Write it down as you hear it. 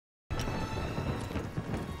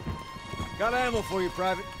Got ammo for you,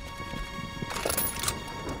 Private.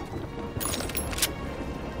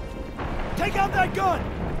 Take out that gun!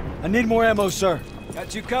 I need more ammo, sir.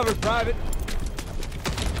 Got you covered, Private.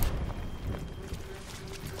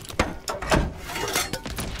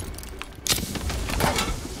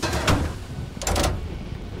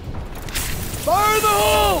 Fire in the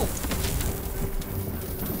hole!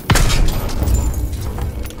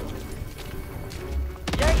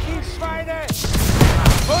 Yankee Schweine!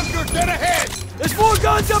 Bunker, dead ahead! There's more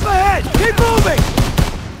guns up ahead! Keep moving!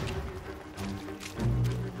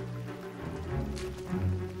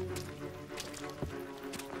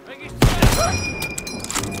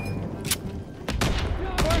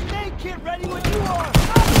 First aid kit ready when you are!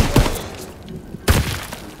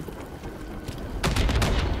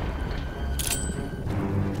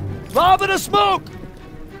 Lob in a smoke!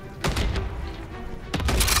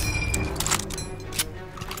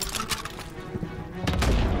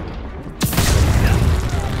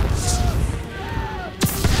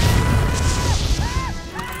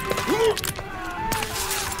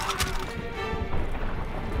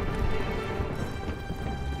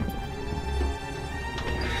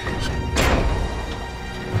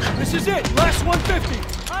 This is it! Last 150!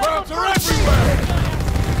 Crowds are everywhere!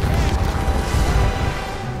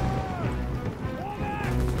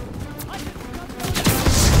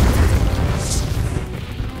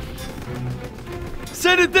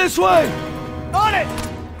 Send it this way! On it!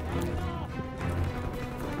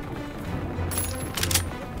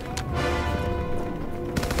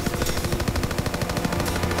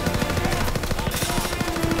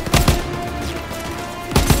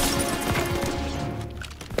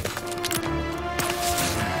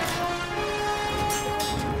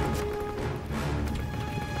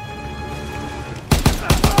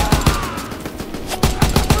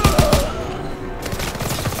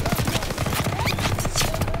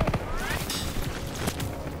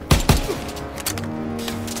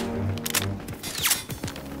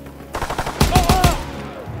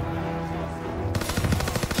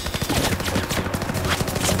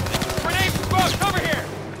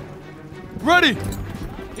 Ready!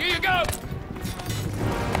 Here you go!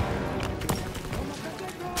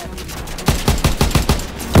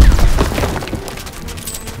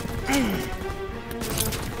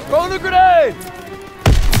 Throw the grenade!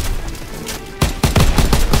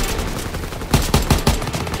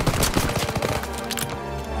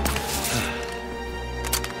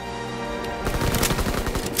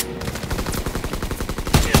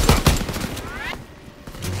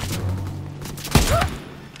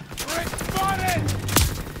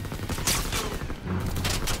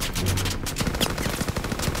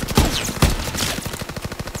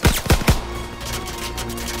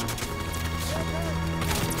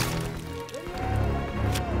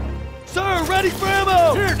 Sir, ready for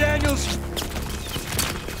ammo! Here, Daniels!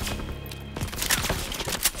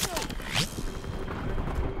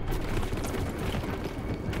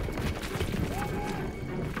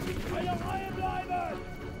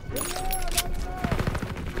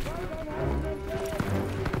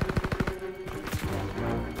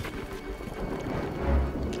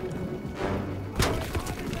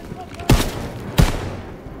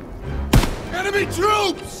 Enemy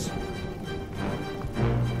troops!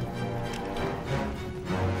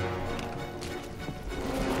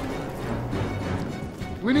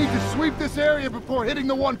 We need to sweep this area before hitting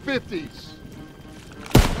the 150s.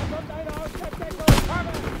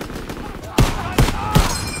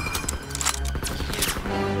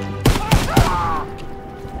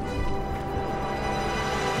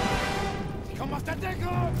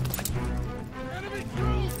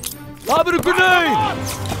 Lob it a grenade!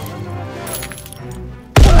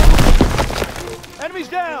 Enemies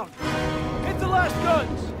down! Hit the last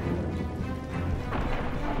guns!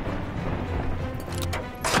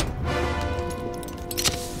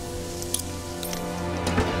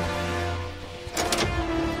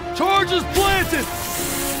 Charges planted!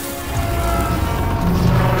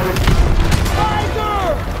 Tiger!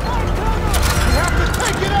 We have to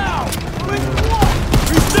take it out! With what?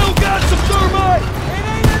 We still got some thermite! It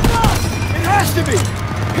ain't enough! It has to be!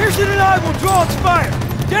 Pearson and I will draw its fire!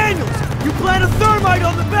 Daniels, you plant a thermite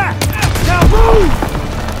on the back! Now move!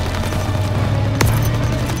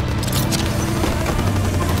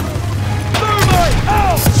 Thermite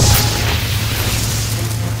out!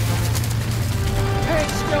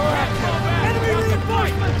 Tank's still active! Enemy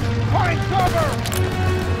reinforcements! Find cover!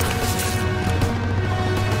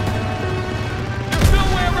 There's no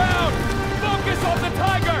way around! Focus on the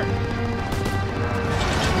Tiger!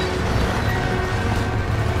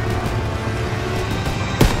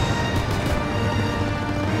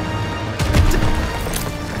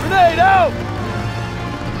 Grenade out!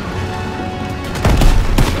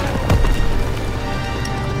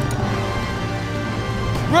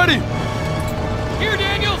 Ready! Here,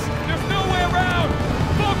 Daniels! There's no way around!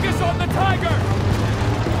 Focus on the Tiger!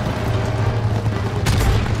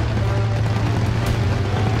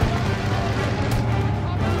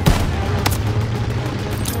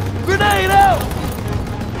 Grenade out!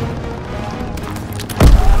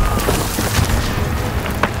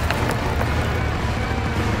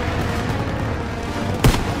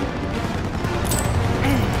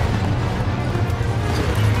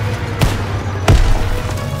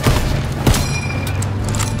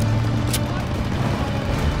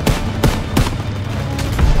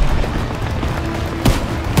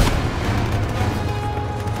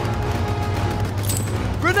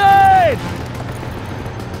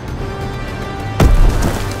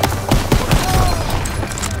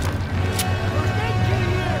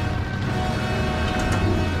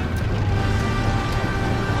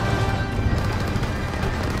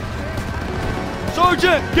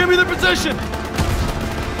 Sergeant, give me the position!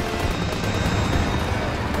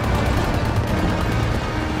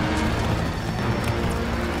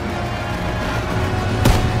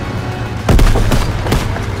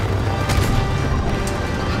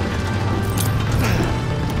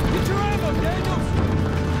 Get your ammo, Daniels!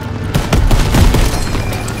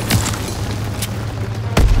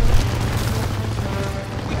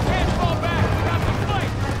 We can't fall back! We have to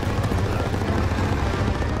fight!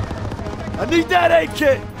 I need that aid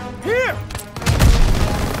kit! Here!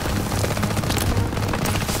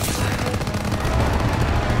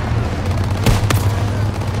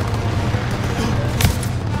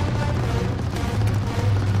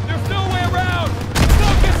 There's no way around!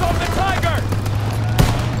 Focus on the Tiger!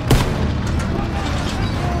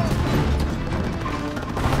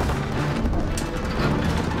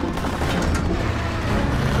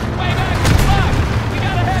 Way back! Lock! We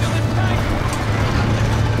gotta handle this Tiger!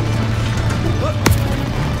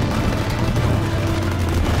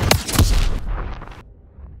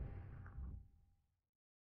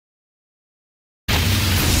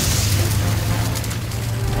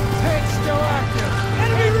 Tank still active!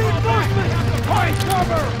 Enemy reinforcements! Find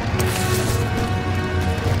cover!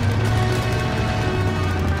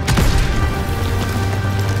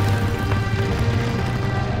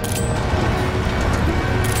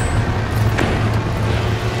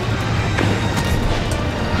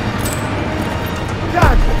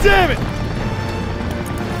 God damn it!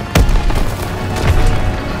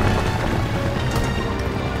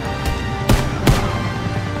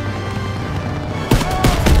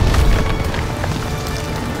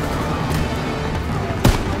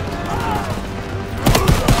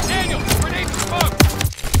 Daniel! Grenade and smoke!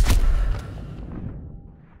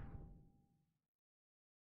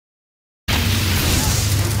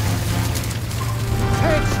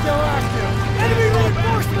 Tank still active! Enemy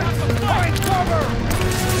reinforcements! Find cover!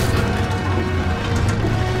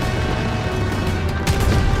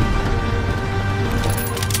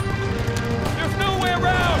 There's no way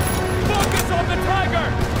around! Focus on the Tiger!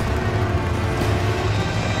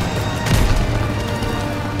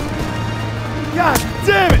 God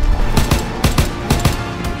damn it!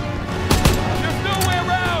 There's no way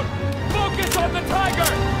around! Focus on the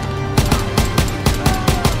Tiger!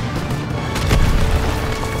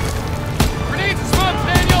 Grenades and smokes,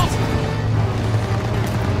 Daniels!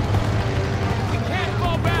 We can't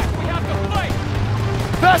fall back! We have to fight!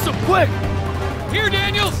 Pass him, quick! Here,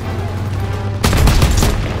 Daniels!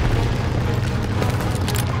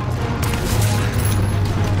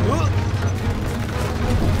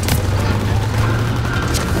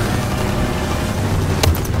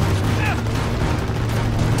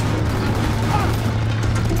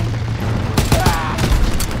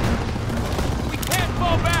 We can't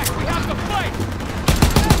fall back! We have to fight!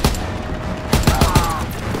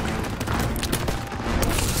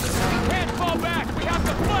 We can't fall back! We have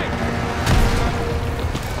to fight!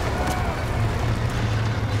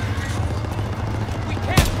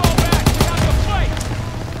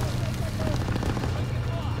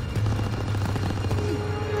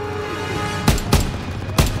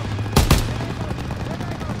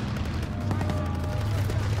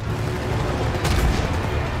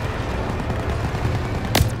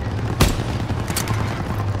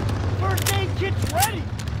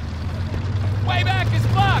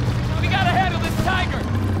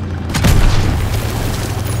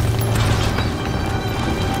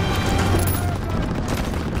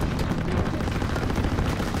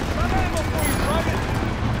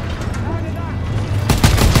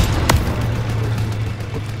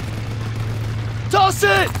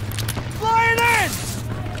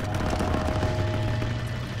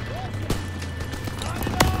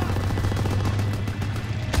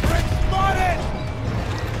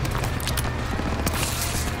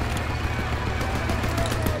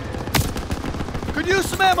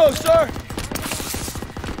 ammo, sir!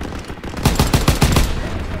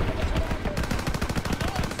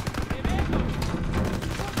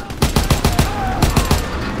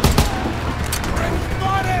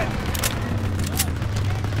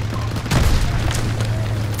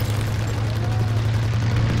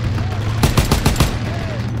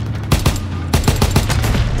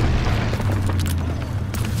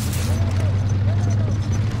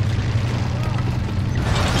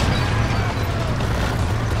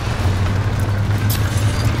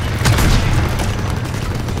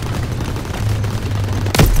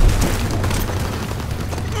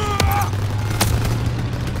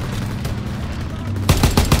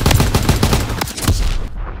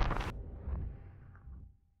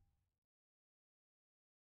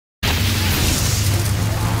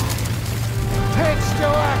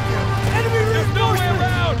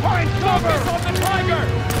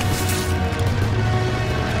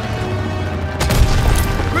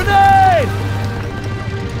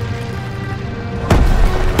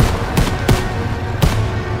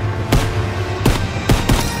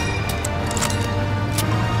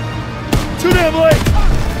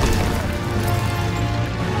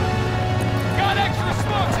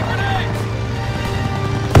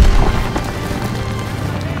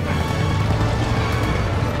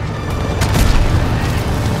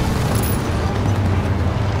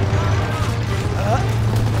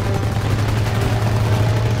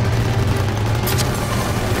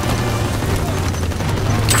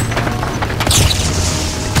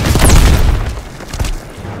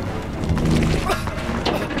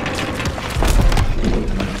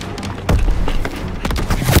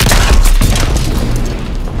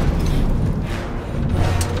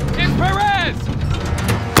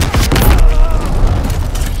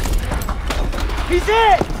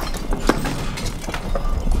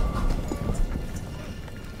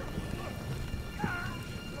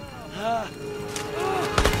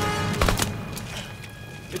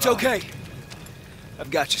 It's okay. I've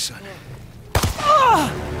got you, son.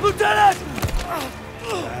 Lieutenant!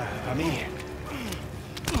 Armee.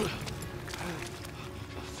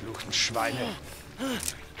 Verfluchten Schweine.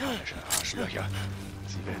 Japanische Arschlöcher.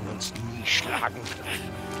 Sie werden uns nie schlagen.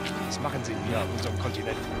 Was machen sie hier auf unserem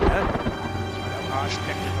Kontinent? Ich meine, am Arsch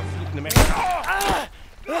lecken verfluchte Menschen.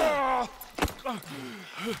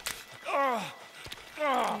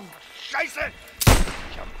 Scheiße!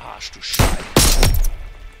 Ich am Arsch, du Schwein.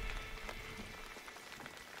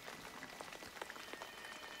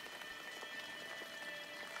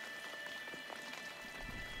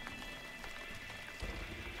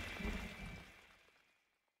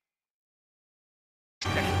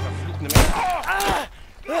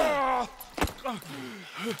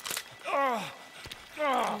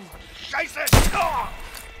 Scheiße!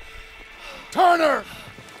 Turner!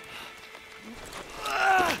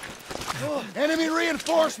 Enemy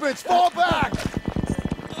reinforcements! Fall back!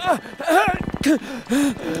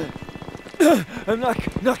 I'm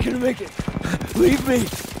not gonna make it. Leave me.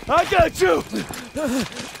 I got you!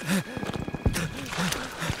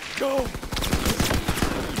 Go!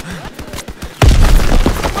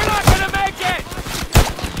 We're not gonna make it!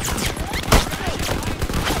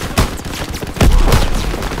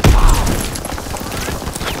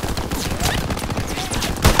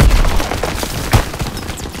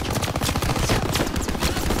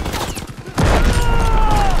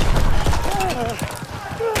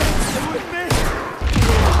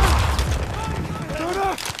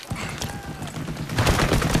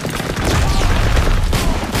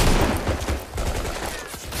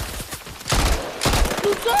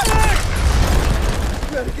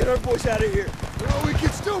 Get our boys out of here. No, we can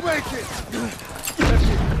still make it!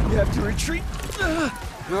 You have to retreat.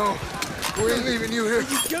 No, we ain't leaving you here.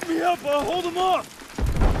 Get me up, I'll hold them off.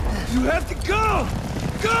 You have to go!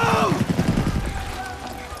 Go!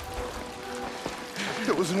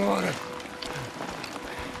 It was an honor.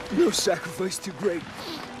 No sacrifice too great.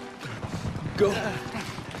 Go.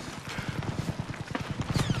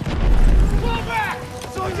 Fall back!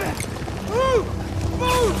 Sergeant! Move!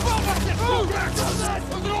 Move! Fall back! Move!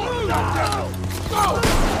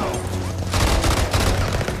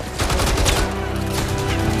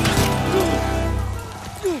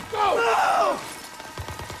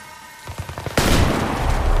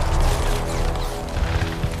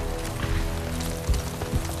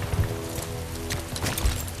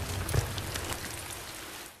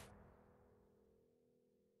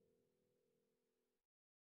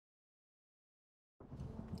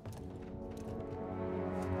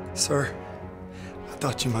 Sir, I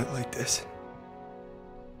thought you might like this.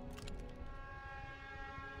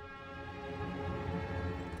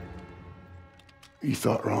 You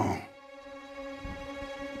thought wrong.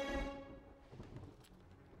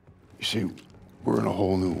 You see, we're in a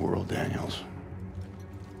whole new world, Daniels.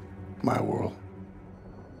 My world.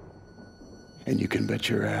 And you can bet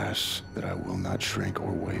your ass that I will not shrink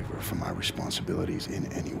or waver from my responsibilities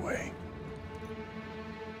in any way.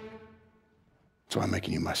 So I'm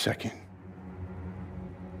making you my second.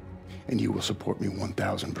 And you will support me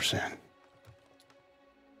 1,000%.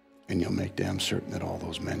 And you'll make damn certain that all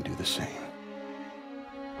those men do the same.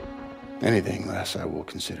 Anything less I will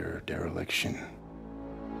consider dereliction.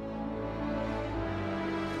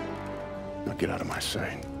 Now get out of my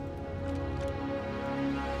sight.